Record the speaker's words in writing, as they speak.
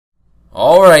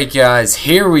Alright guys,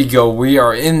 here we go. We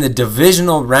are in the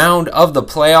divisional round of the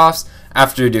playoffs.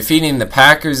 After defeating the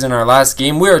Packers in our last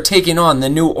game, we are taking on the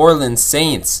New Orleans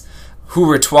Saints, who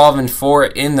were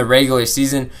 12-4 in the regular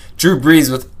season. Drew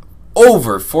Brees with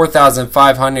over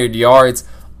 4,500 yards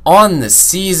on the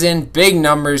season. Big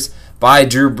numbers by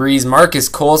Drew Brees. Marcus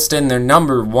Colston, their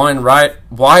number one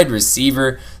wide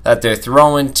receiver that they're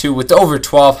throwing to, with over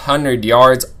 1,200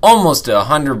 yards, almost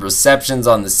 100 receptions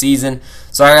on the season.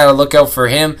 So I got to look out for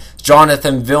him.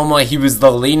 Jonathan Vilma, he was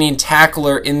the leading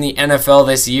tackler in the NFL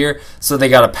this year. So they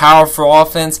got a powerful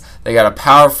offense. They got a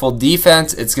powerful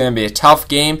defense. It's going to be a tough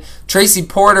game. Tracy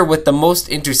Porter with the most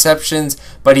interceptions,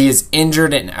 but he is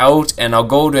injured and out. And I'll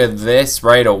go to this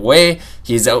right away.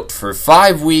 He's out for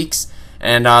 5 weeks.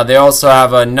 And they also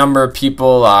have a number of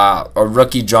people, a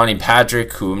rookie Johnny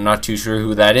Patrick, who I'm not too sure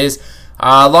who that is.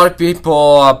 A lot of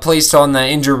people placed on the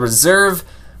injured reserve,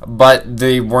 but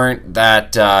they weren't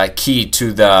that key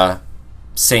to the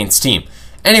Saints team.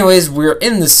 Anyways, we're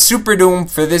in the Superdome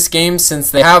for this game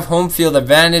since they have home field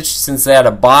advantage, since they had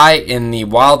a bye in the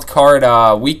wild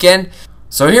card weekend.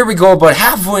 So here we go, about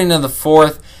halfway into the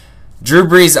fourth. Drew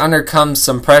Brees undercomes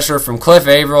some pressure from Cliff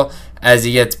Averill as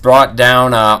he gets brought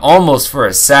down almost for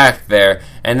a sack there.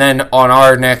 And then on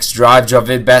our next drive,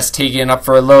 Javid Best taking it up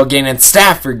for a low gain, and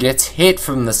Stafford gets hit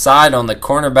from the side on the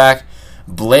cornerback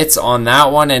blitz on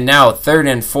that one. And now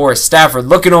 3rd and 4. Stafford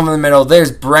looking over the middle.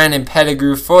 There's Brandon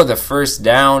Pettigrew for the first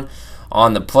down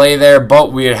on the play there,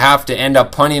 but we would have to end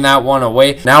up punting that one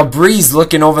away. Now Brees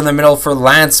looking over the middle for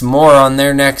Lance Moore on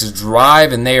their next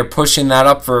drive, and they are pushing that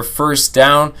up for a first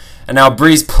down. And now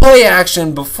Brees play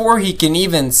action before he can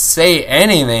even say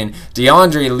anything.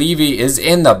 DeAndre Levy is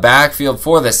in the backfield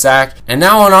for the sack. And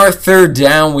now on our 3rd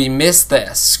down, we missed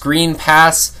the screen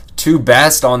pass to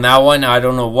Best on that one. I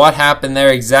don't know what happened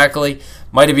there exactly.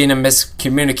 Might have been a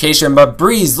miscommunication, but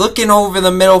Brees looking over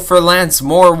the middle for Lance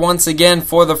Moore once again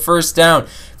for the first down.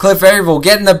 Cliff Averill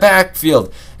getting the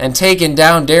backfield and taking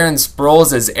down Darren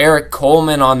Sproles as Eric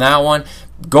Coleman on that one.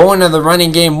 Going to the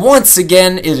running game once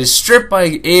again. It is stripped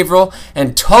by Averill,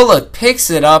 and Tulloch picks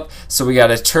it up. So we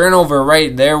got a turnover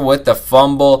right there with the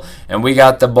fumble, and we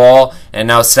got the ball. And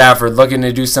now Stafford looking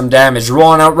to do some damage,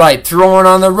 rolling out right, throwing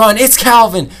on the run. It's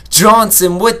Calvin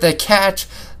Johnson with the catch.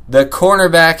 The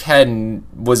cornerback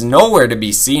was nowhere to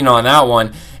be seen on that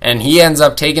one, and he ends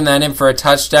up taking that in for a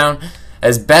touchdown.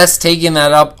 As Best taking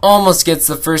that up, almost gets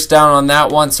the first down on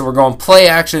that one. So we're going play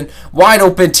action. Wide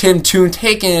open Tim Toon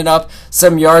taking it up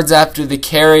some yards after the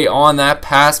carry on that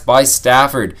pass by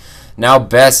Stafford. Now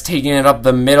Best taking it up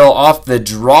the middle off the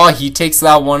draw. He takes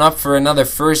that one up for another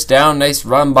first down. Nice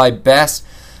run by Best.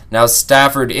 Now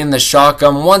Stafford in the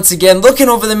shotgun once again. Looking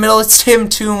over the middle. It's Tim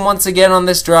Toon once again on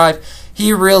this drive.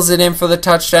 He reels it in for the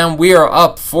touchdown. We are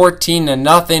up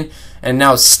 14-0. And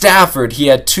now Stafford, he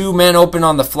had 2 men open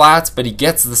on the flats, but he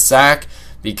gets the sack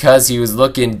because he was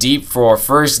looking deep for a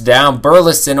first down.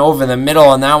 Burleson over the middle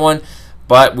on that one,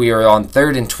 but we are on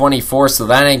 3rd and 24, so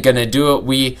that ain't going to do it.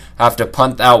 We have to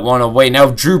punt that one away.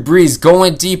 Now Drew Brees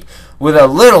going deep with a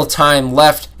little time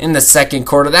left in the second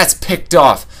quarter. That's picked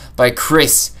off by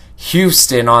Chris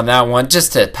Houston on that one,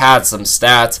 just to pad some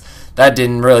stats. That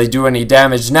didn't really do any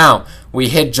damage. Now we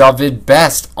hit Javid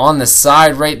Best on the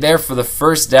side right there for the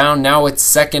first down. Now it's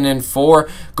 2nd and 4.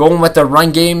 Going with the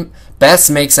run game. Best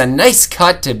makes a nice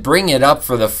cut to bring it up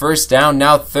for the first down.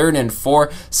 Now 3rd and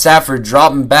 4. Stafford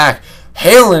dropping back,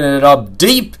 hailing it up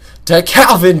deep to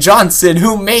Calvin Johnson,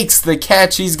 who makes the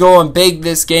catch. He's going big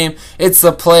this game. It's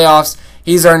the playoffs.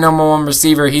 He's our number 1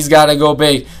 receiver. He's got to go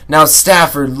big. Now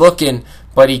Stafford looking,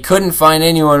 but he couldn't find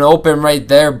anyone open right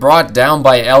there. Brought down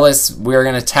by Ellis. We're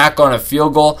going to tack on a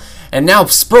field goal. And now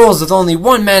Sproles with only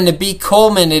 1 man to beat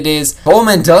Coleman it is.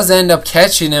 Coleman does end up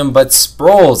catching him, but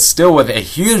Sproles still with a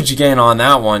huge gain on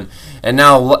that one. And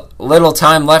now little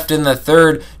time left in the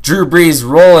 3rd. Drew Brees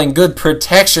rolling, good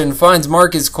protection, finds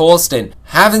Marcus Colston.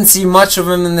 Haven't seen much of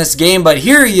him in this game, but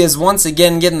here he is once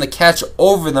again getting the catch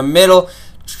over the middle.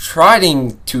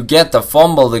 Trying to get the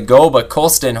fumble to go, but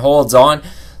Colston holds on.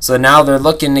 So now they're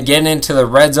looking to get into the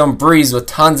red zone. Brees with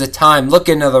tons of time,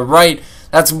 looking to the right.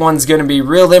 That's one's going to be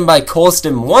reeled in by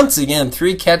Colston. Once again,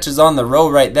 3 catches on the row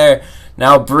right there.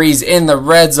 Now Brees in the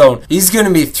red zone. He's going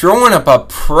to be throwing up a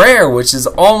prayer, which is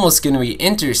almost going to be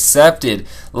intercepted.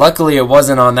 Luckily, it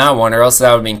wasn't on that one, or else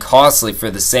that would have been costly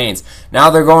for the Saints. Now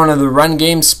they're going to the run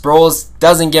game. Sproles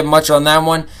doesn't get much on that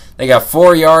one. They got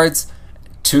 4 yards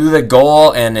to the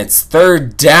goal, and it's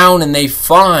 3rd down, and they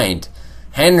find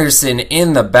Henderson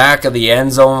in the back of the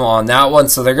end zone on that one.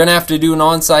 So they're going to have to do an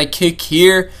onside kick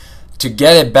here to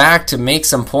get it back, to make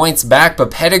some points back,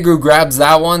 but Pettigrew grabs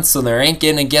that one, so they ain't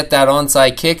going to get that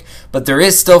onside kick, but there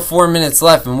is still 4 minutes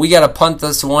left, and we got to punt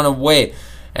this one away,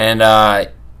 and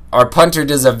our punter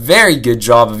does a very good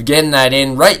job of getting that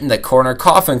in right in the corner,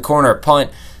 coffin corner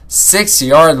punt,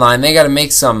 6-yard line. They got to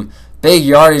make some big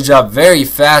yardage up very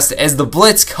fast as the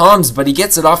blitz comes, but he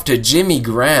gets it off to Jimmy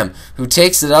Graham, who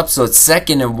takes it up, so it's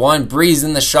 2nd and 1. Breeze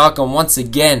in the shotgun once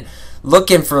again,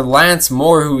 looking for Lance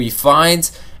Moore, who he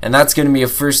finds, and that's going to be a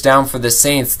first down for the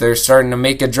Saints. They're starting to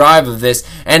make a drive of this,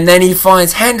 and then he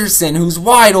finds Henderson, who's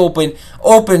wide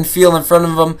open field in front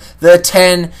of him, the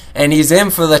 10, and he's in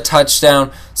for the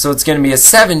touchdown. So it's going to be a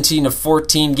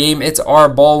 17-14 game. It's our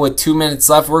ball with 2 minutes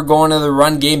left. We're going to the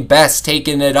run game. Best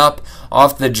taking it up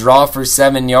off the draw for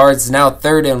 7 yards. Now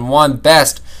 3rd and 1.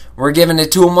 Best. We're giving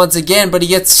it to him once again, but he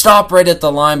gets stopped right at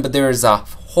the line, but there is a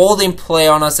holding play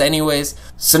on us anyways.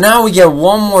 So now we get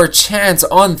one more chance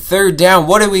on 3rd down.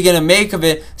 What are we going to make of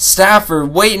it?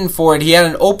 Stafford waiting for it. He had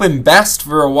an open Best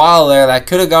for a while there that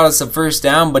could have got us a first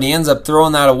down, but he ends up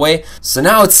throwing that away. So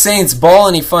now it's Saints ball,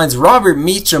 and he finds Robert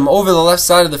Meacham over the left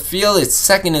side of the field. It's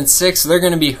 2nd and 6. So they're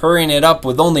going to be hurrying it up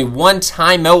with only 1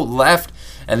 timeout left,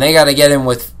 and they got to get him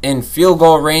in field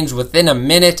goal range within a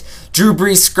minute. Drew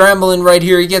Brees scrambling right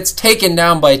here. He gets taken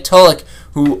down by Tulloch,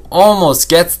 who almost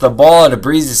gets the ball out of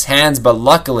Brees' hands, but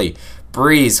luckily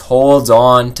Brees holds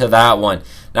on to that one.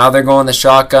 Now they're going the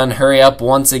shotgun. Hurry up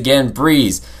once again.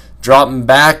 Brees dropping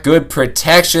back. Good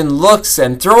protection. Looks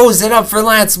and throws it up for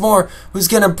Lance Moore, who's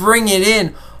going to bring it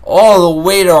in all the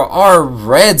way to our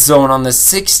red zone on the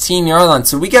 16-yard line.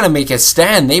 So we got to make a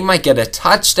stand. They might get a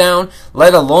touchdown,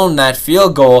 let alone that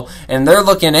field goal. And they're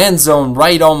looking end zone.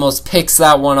 Wright almost picks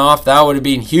that one off. That would have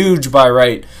been huge by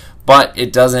Wright, but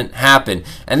it doesn't happen.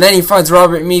 And then he finds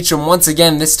Robert Meacham once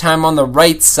again, this time on the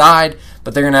right side,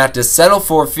 but they're going to have to settle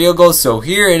for a field goal. So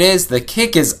here it is. The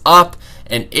kick is up,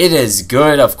 and it is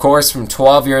good, of course, from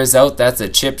 12 yards out. That's a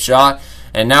chip shot.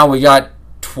 And now we got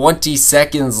 20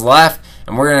 seconds left,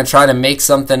 and we're going to try to make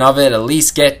something of it, at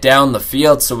least get down the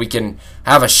field so we can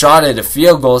have a shot at a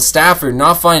field goal. Stafford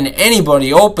not finding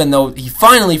anybody open, though. He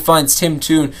finally finds Tim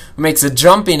Toon, who makes a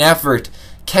jumping effort,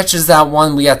 catches that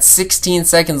one. We got 16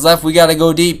 seconds left. We got to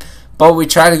go deep, but we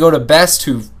try to go to Best,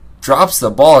 who drops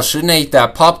the ball. Shouldn't have ate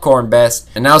that popcorn, Best.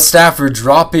 And now Stafford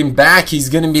dropping back. He's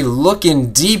going to be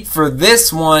looking deep for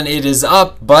this one. It is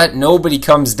up, but nobody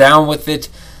comes down with it.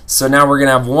 So now we're going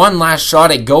to have one last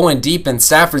shot at going deep, and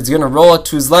Stafford's going to roll it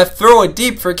to his left, throw it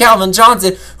deep for Calvin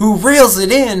Johnson, who reels it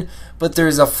in, but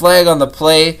there's a flag on the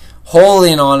play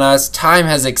holding on us. Time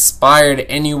has expired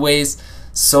anyways,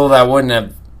 so that wouldn't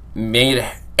have made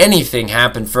anything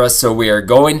happen for us. So we are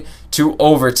going to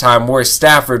overtime, where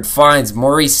Stafford finds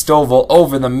Maurice Stovall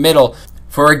over the middle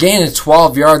for a gain of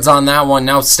 12 yards on that one.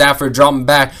 Now Stafford dropping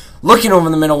back, looking over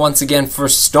the middle once again for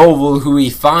Stovall, who he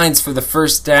finds for the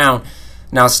first down.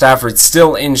 Now Stafford's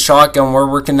still in shotgun.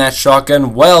 We're working that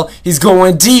shotgun well. He's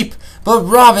going deep, but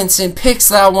Robinson picks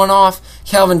that one off.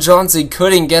 Calvin Johnson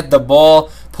couldn't get the ball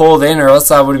pulled in, or else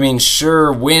that would have been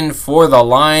sure win for the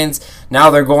Lions. Now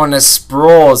they're going to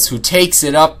Sproles, who takes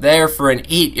it up there for an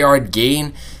 8-yard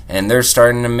gain, and they're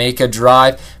starting to make a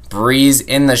drive. Breeze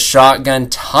in the shotgun,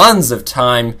 tons of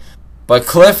time, but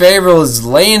Cliff Averill is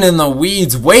laying in the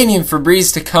weeds waiting for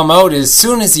Breeze to come out. As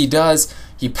soon as he does,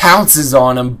 he pounces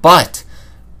on him, but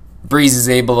Breeze is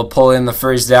able to pull in the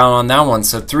first down on that one.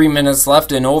 So 3 minutes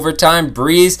left in overtime.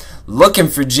 Breeze looking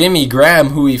for Jimmy Graham,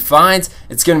 who he finds.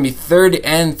 It's going to be 3rd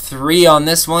and 3 on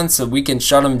this one, so we can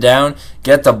shut him down,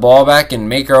 get the ball back, and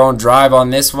make our own drive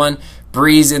on this one.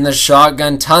 Breeze in the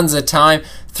shotgun, tons of time,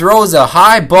 throws a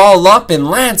high ball up, and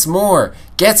Lance Moore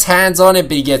gets hands on it,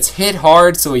 but he gets hit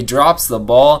hard, so he drops the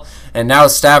ball. And now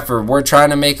Stafford, we're trying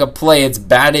to make a play. It's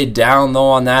batted down, though,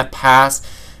 on that pass.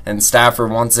 And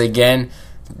Stafford once again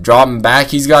dropping back.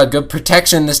 He's got good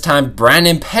protection this time.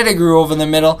 Brandon Pettigrew over the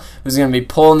middle, who's going to be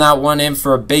pulling that one in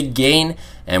for a big gain.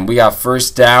 And we got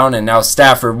first down. And now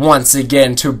Stafford once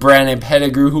again to Brandon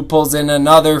Pettigrew, who pulls in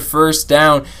another first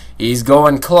down. He's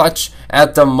going clutch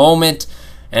at the moment.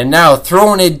 And now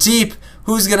throwing it deep.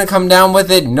 Who's going to come down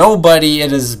with it? Nobody.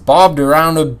 It is bobbed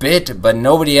around a bit, but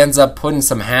nobody ends up putting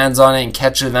some hands on it and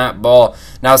catching that ball.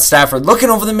 Now Stafford looking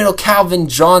over the middle. Calvin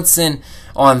Johnson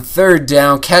on 3rd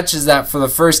down, catches that for the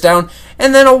first down,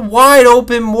 and then a wide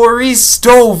open Maurice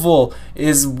Stovall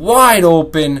is wide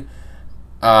open.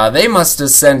 They must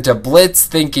have sent a blitz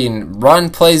thinking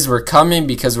run plays were coming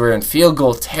because we're in field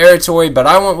goal territory, but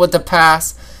I went with the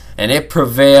pass, and it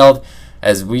prevailed.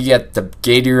 as we get the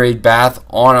Gatorade bath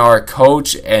on our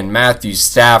coach, and Matthew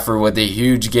Stafford with a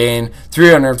huge gain,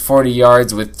 340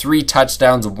 yards with 3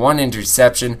 touchdowns, 1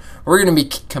 interception. We're going to be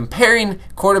comparing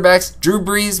quarterbacks. Drew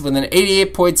Brees with an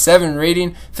 88.7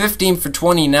 rating, 15 for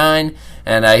 29,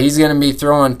 and he's going to be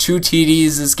throwing 2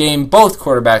 TDs this game. Both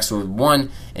quarterbacks with 1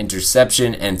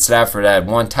 interception, and Stafford had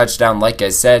 1 touchdown. Like I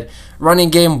said, running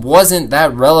game wasn't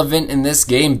that relevant in this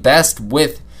game. Best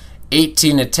with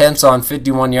 18 attempts on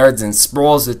 51 yards, and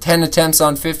Sproles with 10 attempts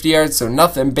on 50 yards, so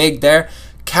nothing big there.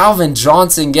 Calvin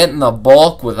Johnson getting the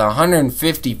bulk with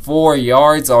 154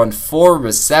 yards on 4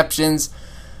 receptions,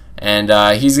 and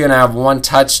he's going to have 1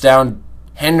 touchdown.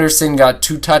 Henderson got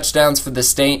 2 touchdowns for the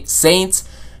Saints,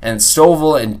 and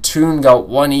Stovall and Toon got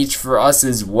 1 each for us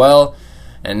as well.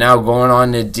 And now going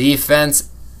on to defense,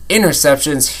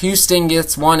 interceptions, Houston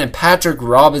gets 1, and Patrick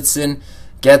Robinson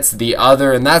gets the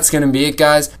other, and that's going to be it,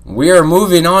 guys. We are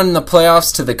moving on in the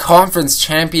playoffs to the conference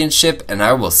championship, and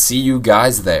I will see you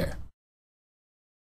guys there.